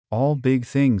All big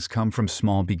things come from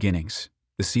small beginnings.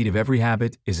 The seed of every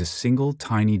habit is a single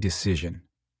tiny decision.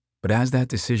 But as that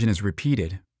decision is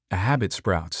repeated, a habit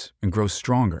sprouts and grows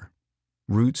stronger.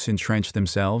 Roots entrench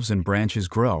themselves and branches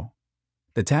grow.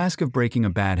 The task of breaking a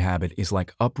bad habit is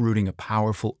like uprooting a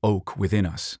powerful oak within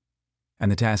us. And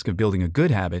the task of building a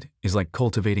good habit is like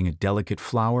cultivating a delicate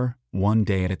flower one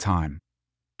day at a time.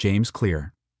 James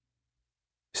Clear.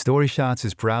 Story Shots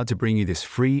is proud to bring you this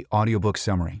free audiobook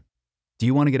summary. Do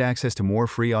you want to get access to more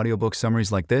free audiobook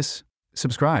summaries like this?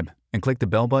 Subscribe and click the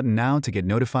bell button now to get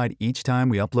notified each time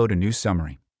we upload a new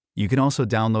summary. You can also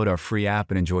download our free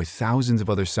app and enjoy thousands of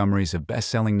other summaries of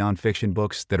best-selling nonfiction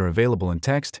books that are available in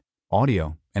text,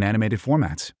 audio, and animated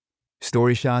formats.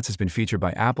 Story Shots has been featured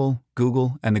by Apple,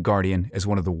 Google, and The Guardian as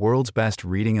one of the world's best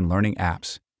reading and learning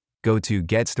apps. Go to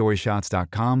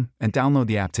getstoryshots.com and download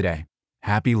the app today.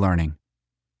 Happy learning.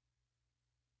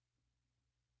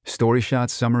 Story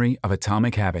Shots Summary of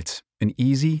Atomic Habits, an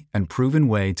easy and proven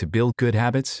way to build good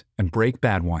habits and break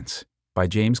bad ones, by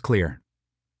James Clear.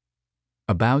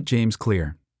 About James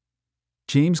Clear.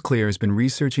 James Clear has been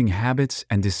researching habits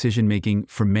and decision-making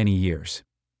for many years.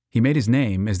 He made his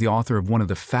name as the author of one of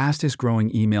the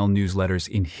fastest-growing email newsletters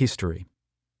in history.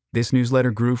 This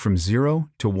newsletter grew from 0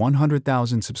 to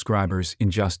 100,000 subscribers in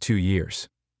just 2 years.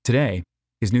 Today,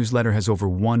 his newsletter has over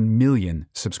 1 million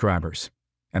subscribers,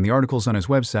 and the articles on his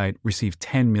website receive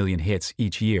 10 million hits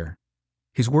each year.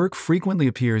 His work frequently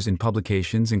appears in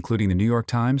publications including the New York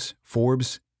Times,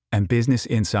 Forbes, and Business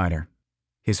Insider.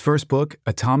 His first book,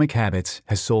 Atomic Habits,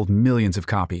 has sold millions of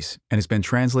copies and has been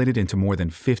translated into more than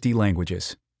 50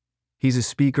 languages. He's a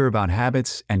speaker about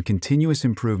habits and continuous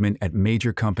improvement at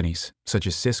major companies such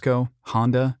as Cisco,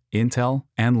 Honda, Intel,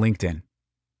 and LinkedIn.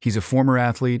 He's a former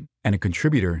athlete and a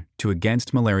contributor to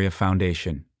Against Malaria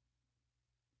Foundation.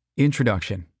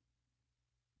 Introduction.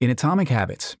 In Atomic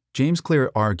Habits, James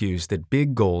Clear argues that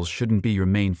big goals shouldn't be your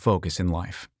main focus in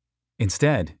life.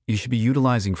 Instead, you should be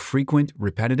utilizing frequent,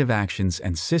 repetitive actions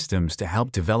and systems to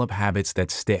help develop habits that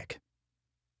stick.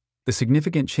 The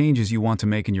significant changes you want to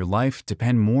make in your life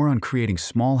depend more on creating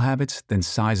small habits than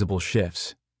sizable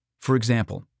shifts. For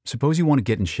example, suppose you want to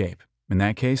get in shape. In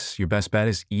that case, your best bet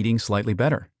is eating slightly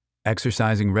better,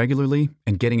 exercising regularly,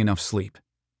 and getting enough sleep.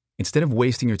 Instead of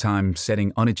wasting your time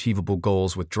setting unachievable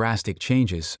goals with drastic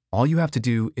changes, all you have to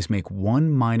do is make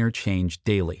one minor change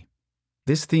daily.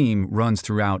 This theme runs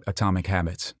throughout Atomic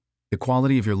Habits. The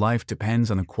quality of your life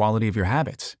depends on the quality of your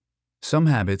habits. Some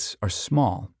habits are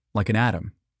small, like an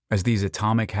atom. As these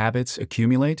atomic habits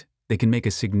accumulate, they can make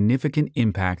a significant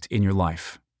impact in your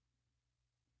life.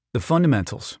 The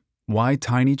fundamentals: why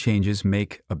tiny changes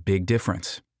make a big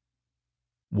difference.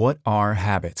 What are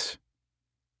habits?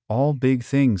 All big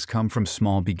things come from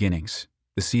small beginnings.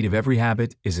 The seed of every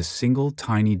habit is a single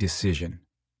tiny decision.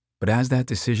 But as that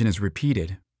decision is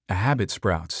repeated, a habit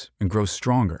sprouts and grows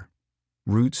stronger.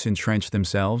 Roots entrench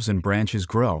themselves and branches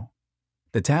grow.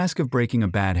 The task of breaking a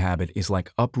bad habit is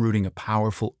like uprooting a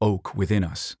powerful oak within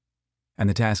us. And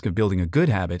the task of building a good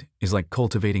habit is like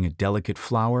cultivating a delicate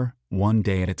flower one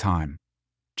day at a time.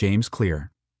 James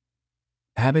Clear.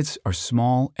 Habits are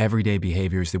small, everyday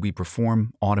behaviors that we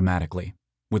perform automatically,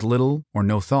 with little or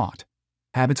no thought.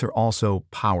 Habits are also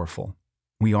powerful.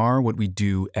 We are what we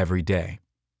do every day.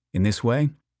 In this way,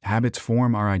 habits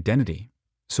form our identity.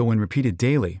 So when repeated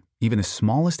daily, even the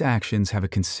smallest actions have a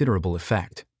considerable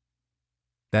effect.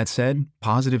 That said,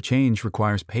 positive change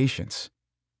requires patience.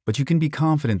 But you can be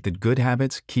confident that good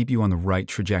habits keep you on the right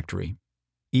trajectory,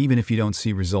 even if you don't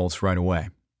see results right away.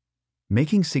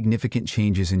 Making significant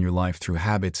changes in your life through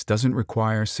habits doesn't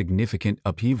require significant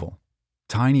upheaval.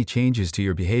 Tiny changes to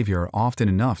your behavior are often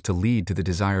enough to lead to the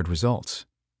desired results.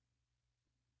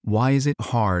 Why is it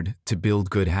hard to build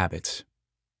good habits?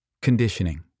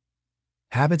 Conditioning.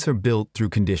 Habits are built through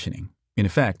conditioning. In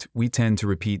effect, we tend to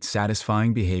repeat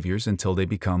satisfying behaviors until they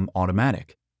become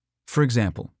automatic. For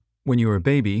example, when you were a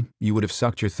baby, you would have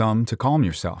sucked your thumb to calm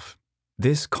yourself.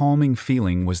 This calming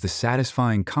feeling was the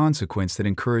satisfying consequence that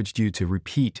encouraged you to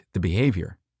repeat the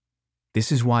behavior.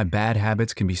 This is why bad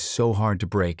habits can be so hard to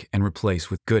break and replace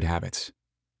with good habits.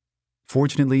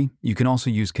 Fortunately, you can also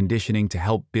use conditioning to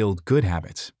help build good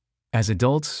habits. As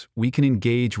adults, we can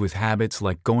engage with habits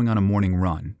like going on a morning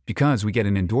run because we get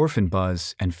an endorphin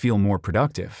buzz and feel more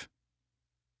productive.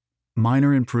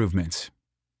 Minor improvements.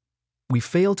 We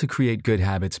fail to create good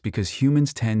habits because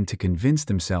humans tend to convince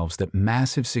themselves that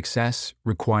massive success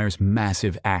requires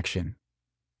massive action.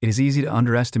 It is easy to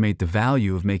underestimate the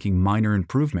value of making minor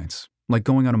improvements, like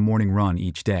going on a morning run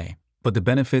each day, but the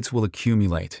benefits will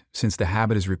accumulate since the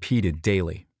habit is repeated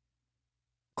daily.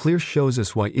 Clear shows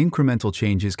us why incremental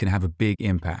changes can have a big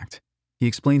impact. He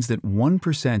explains that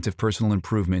 1% of personal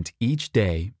improvement each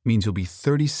day means you'll be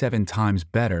 37 times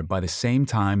better by the same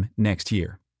time next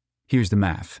year. Here's the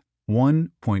math.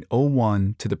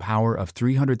 1.01 to the power of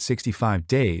 365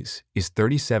 days is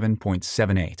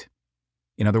 37.78.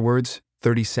 In other words,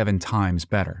 37 times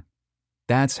better.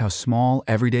 That's how small,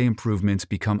 everyday improvements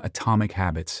become atomic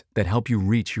habits that help you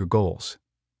reach your goals.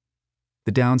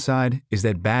 The downside is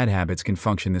that bad habits can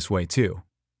function this way too.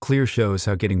 Clear shows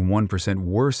how getting 1%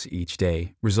 worse each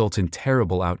day results in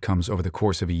terrible outcomes over the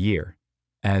course of a year,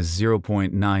 as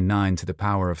 0.99 to the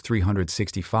power of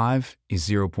 365 is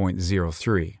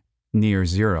 0.03, near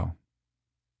zero.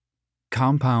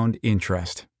 Compound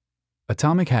interest.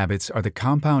 Atomic habits are the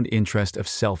compound interest of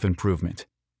self-improvement.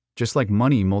 Just like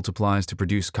money multiplies to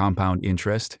produce compound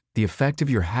interest, the effect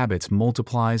of your habits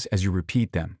multiplies as you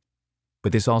repeat them.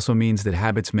 But this also means that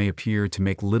habits may appear to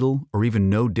make little or even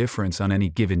no difference on any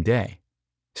given day.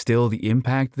 Still, the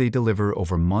impact they deliver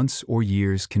over months or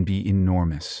years can be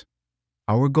enormous.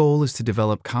 Our goal is to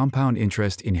develop compound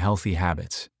interest in healthy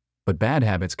habits, but bad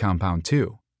habits compound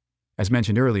too. As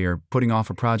mentioned earlier, putting off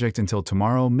a project until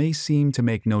tomorrow may seem to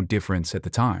make no difference at the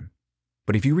time.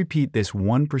 But if you repeat this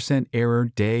 1% error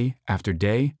day after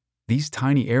day, these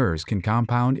tiny errors can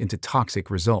compound into toxic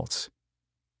results.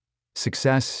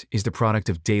 Success is the product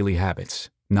of daily habits,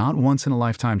 not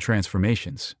once-in-a-lifetime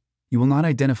transformations. You will not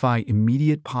identify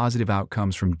immediate positive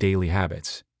outcomes from daily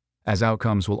habits, as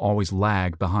outcomes will always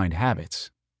lag behind habits.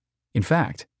 In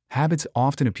fact, habits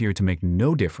often appear to make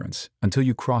no difference until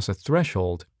you cross a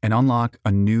threshold and unlock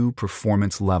a new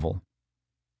performance level.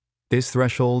 This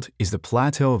threshold is the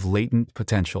plateau of latent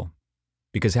potential.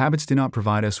 Because habits do not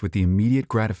provide us with the immediate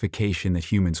gratification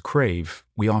that humans crave,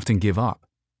 we often give up.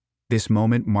 This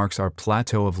moment marks our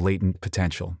plateau of latent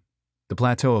potential. The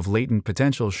plateau of latent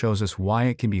potential shows us why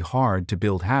it can be hard to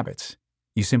build habits.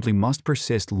 You simply must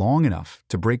persist long enough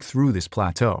to break through this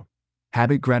plateau.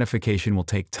 Habit gratification will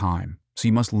take time, so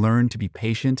you must learn to be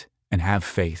patient and have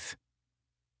faith.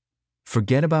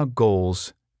 Forget about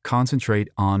goals, concentrate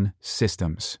on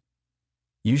systems.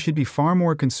 You should be far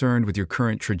more concerned with your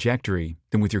current trajectory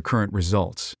than with your current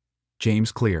results.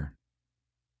 James Clear.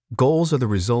 Goals are the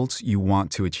results you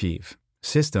want to achieve.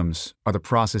 Systems are the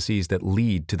processes that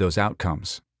lead to those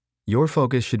outcomes. Your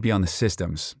focus should be on the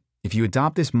systems. If you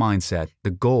adopt this mindset,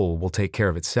 the goal will take care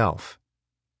of itself.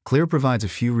 Clear provides a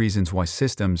few reasons why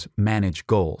systems manage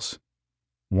goals.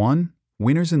 1.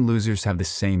 Winners and losers have the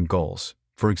same goals.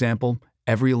 For example,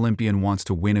 every Olympian wants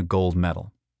to win a gold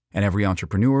medal, and every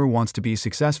entrepreneur wants to be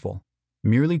successful.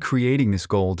 Merely creating this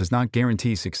goal does not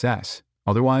guarantee success.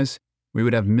 Otherwise, we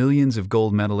would have millions of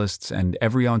gold medalists and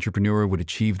every entrepreneur would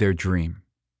achieve their dream.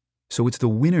 So it's the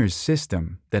winner's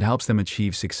system that helps them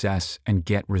achieve success and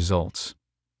get results.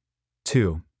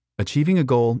 2. Achieving a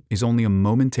goal is only a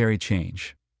momentary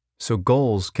change. So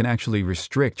goals can actually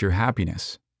restrict your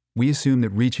happiness. We assume that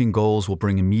reaching goals will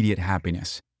bring immediate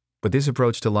happiness, but this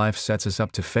approach to life sets us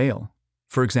up to fail.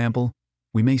 For example,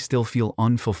 we may still feel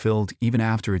unfulfilled even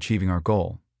after achieving our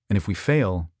goal, and if we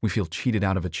fail, we feel cheated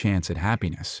out of a chance at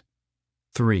happiness.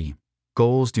 3.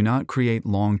 Goals do not create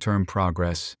long-term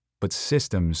progress, but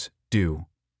systems do.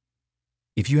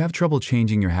 If you have trouble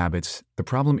changing your habits, the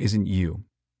problem isn't you.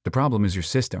 The problem is your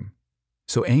system.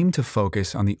 So aim to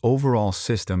focus on the overall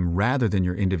system rather than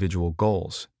your individual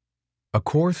goals. A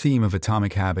core theme of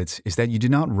Atomic Habits is that you do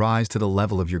not rise to the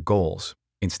level of your goals.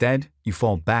 Instead, you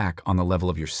fall back on the level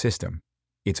of your system.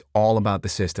 It's all about the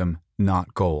system,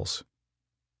 not goals.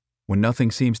 When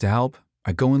nothing seems to help,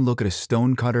 I go and look at a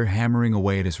stonecutter hammering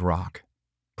away at his rock,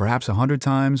 perhaps 100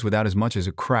 times without as much as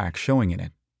a crack showing in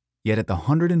it. Yet at the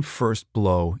 101st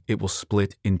blow, it will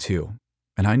split in two.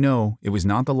 And I know it was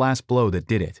not the last blow that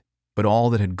did it, but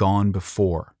all that had gone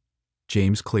before.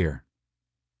 James Clear.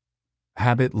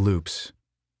 Habit loops.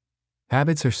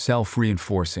 Habits are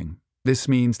self-reinforcing. This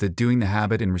means that doing the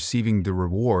habit and receiving the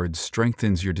reward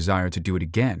strengthens your desire to do it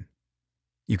again.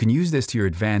 You can use this to your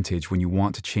advantage when you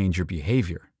want to change your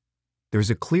behavior. There's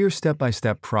a clear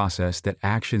step-by-step process that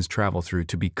actions travel through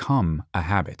to become a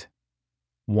habit.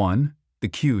 1. The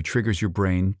cue triggers your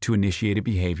brain to initiate a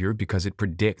behavior because it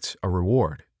predicts a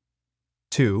reward.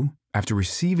 2. After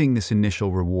receiving this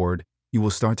initial reward, you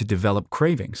will start to develop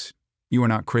cravings. You are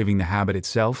not craving the habit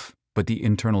itself, but the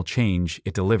internal change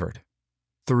it delivered.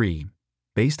 3.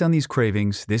 Based on these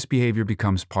cravings, this behavior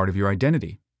becomes part of your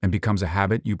identity and becomes a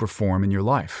habit you perform in your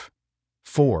life.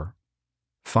 4.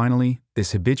 Finally,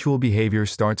 this habitual behavior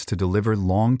starts to deliver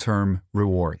long-term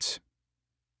rewards.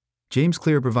 James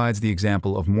Clear provides the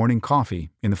example of morning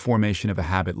coffee in the formation of a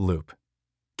habit loop.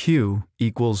 Cue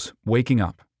equals waking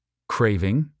up.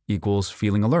 Craving equals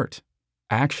feeling alert.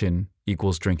 Action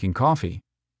equals drinking coffee.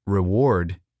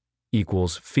 Reward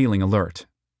equals feeling alert.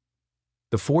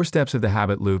 The 4 steps of the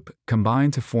habit loop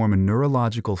combine to form a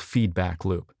neurological feedback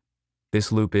loop.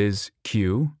 This loop is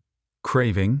cue,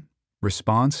 craving,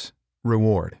 response,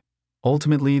 reward.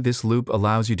 Ultimately, this loop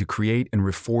allows you to create and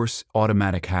reinforce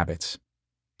automatic habits.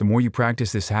 The more you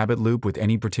practice this habit loop with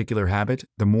any particular habit,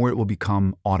 the more it will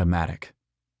become automatic.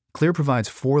 Clear provides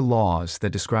 4 laws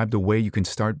that describe the way you can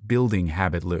start building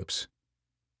habit loops.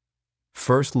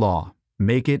 First law,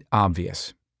 make it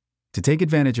obvious. To take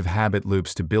advantage of habit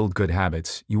loops to build good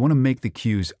habits, you want to make the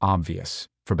cues obvious.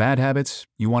 For bad habits,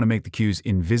 you want to make the cues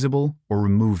invisible or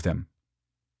remove them.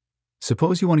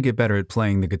 Suppose you want to get better at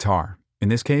playing the guitar. In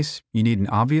this case, you need an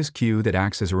obvious cue that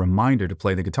acts as a reminder to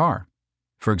play the guitar.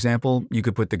 For example, you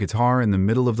could put the guitar in the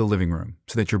middle of the living room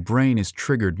so that your brain is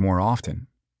triggered more often.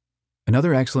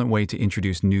 Another excellent way to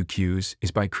introduce new cues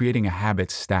is by creating a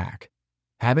habit stack.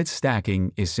 Habit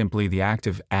stacking is simply the act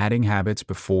of adding habits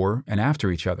before and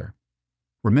after each other.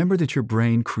 Remember that your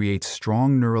brain creates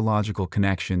strong neurological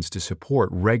connections to support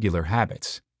regular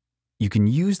habits. You can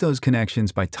use those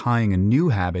connections by tying a new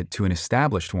habit to an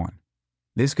established one.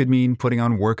 This could mean putting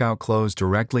on workout clothes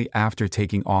directly after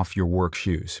taking off your work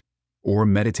shoes, or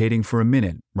meditating for a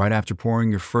minute right after pouring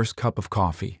your first cup of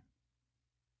coffee.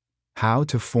 How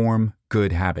to form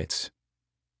good habits.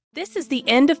 This is the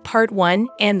end of part 1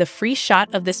 and the free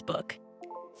shot of this book.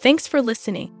 Thanks for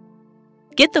listening.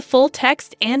 Get the full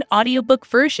text and audiobook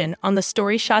version on the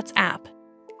Story Shots app.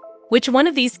 Which one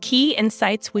of these key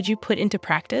insights would you put into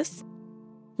practice?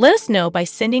 Let us know by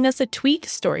sending us a tweet,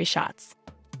 Story Shots.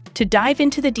 To dive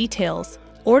into the details,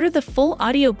 order the full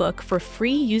audiobook for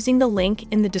free using the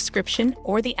link in the description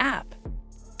or the app.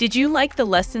 Did you like the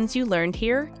lessons you learned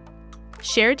here?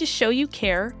 Share to show you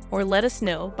care or let us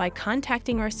know by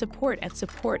contacting our support at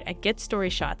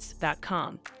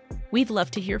getStoryShots.com. We'd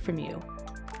love to hear from you.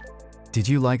 Did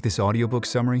you like this audiobook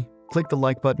summary? Click the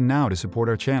like button now to support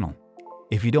our channel.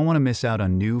 If you don't want to miss out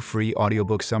on new free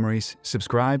audiobook summaries,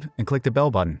 subscribe and click the bell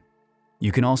button.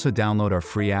 You can also download our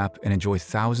free app and enjoy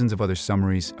thousands of other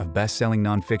summaries of best-selling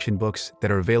nonfiction books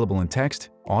that are available in text,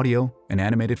 audio, and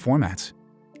animated formats.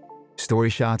 Story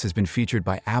Shots has been featured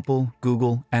by Apple,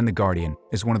 Google, and The Guardian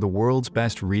as one of the world's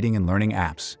best reading and learning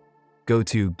apps. Go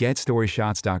to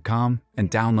GetStoryShots.com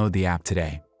and download the app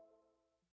today.